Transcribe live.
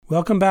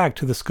Welcome back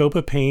to the Scope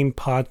of Pain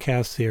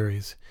podcast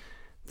series.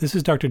 This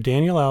is Dr.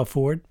 Daniel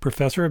Alford,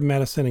 Professor of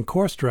Medicine and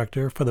Course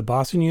Director for the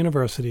Boston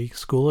University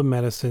School of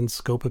Medicine's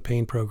Scope of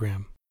Pain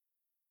program.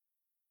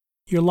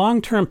 Your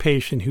long-term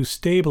patient who's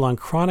stable on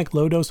chronic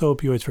low-dose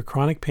opioids for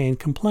chronic pain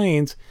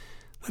complains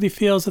that he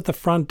feels that the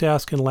front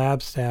desk and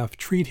lab staff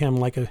treat him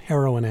like a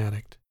heroin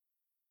addict.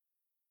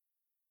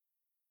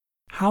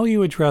 How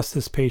you address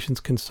this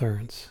patient's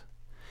concerns.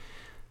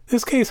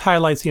 This case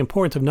highlights the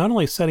importance of not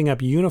only setting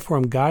up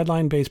uniform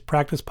guideline-based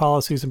practice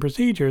policies and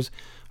procedures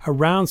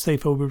around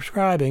safe opioid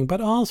prescribing,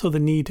 but also the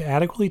need to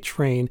adequately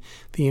train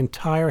the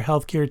entire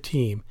healthcare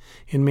team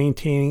in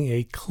maintaining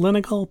a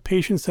clinical,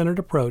 patient-centered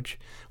approach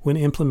when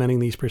implementing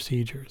these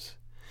procedures.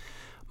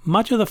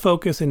 Much of the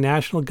focus in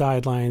national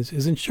guidelines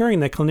is ensuring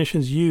that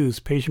clinicians use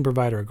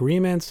patient-provider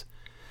agreements,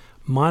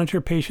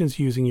 monitor patients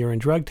using urine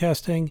drug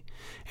testing,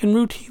 and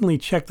routinely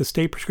check the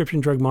state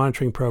prescription drug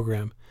monitoring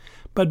program.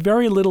 But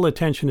very little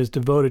attention is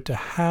devoted to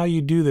how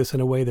you do this in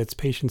a way that's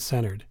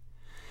patient-centered.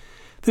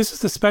 This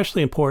is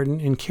especially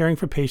important in caring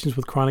for patients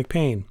with chronic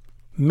pain,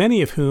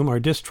 many of whom are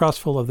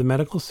distrustful of the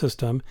medical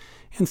system,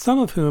 and some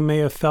of whom may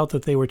have felt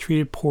that they were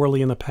treated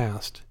poorly in the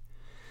past.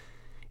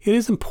 It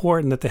is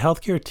important that the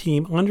healthcare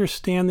team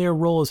understand their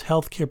role as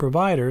healthcare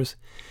providers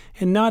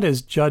and not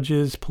as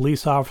judges,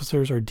 police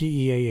officers, or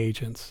DEA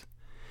agents.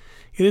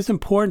 It is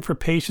important for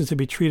patients to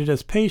be treated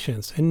as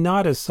patients and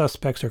not as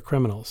suspects or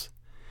criminals.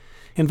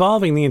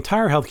 Involving the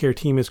entire healthcare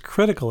team is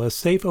critical, as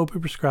safe opioid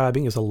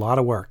prescribing is a lot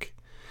of work.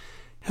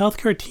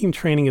 Healthcare team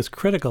training is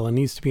critical and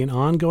needs to be an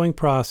ongoing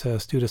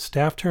process due to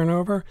staff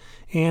turnover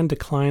and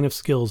decline of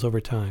skills over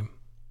time.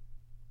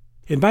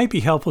 It might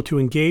be helpful to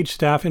engage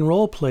staff in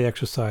role play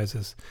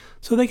exercises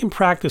so they can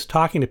practice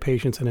talking to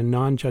patients in a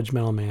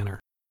non-judgmental manner.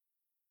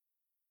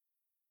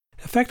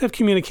 Effective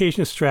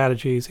communication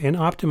strategies and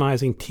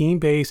optimizing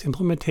team-based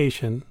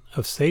implementation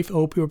of safe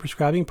opioid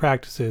prescribing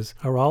practices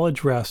are all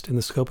addressed in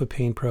the Scope of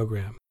Pain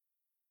program.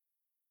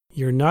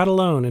 You're not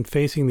alone in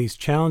facing these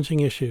challenging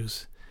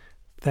issues.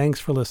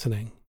 Thanks for listening.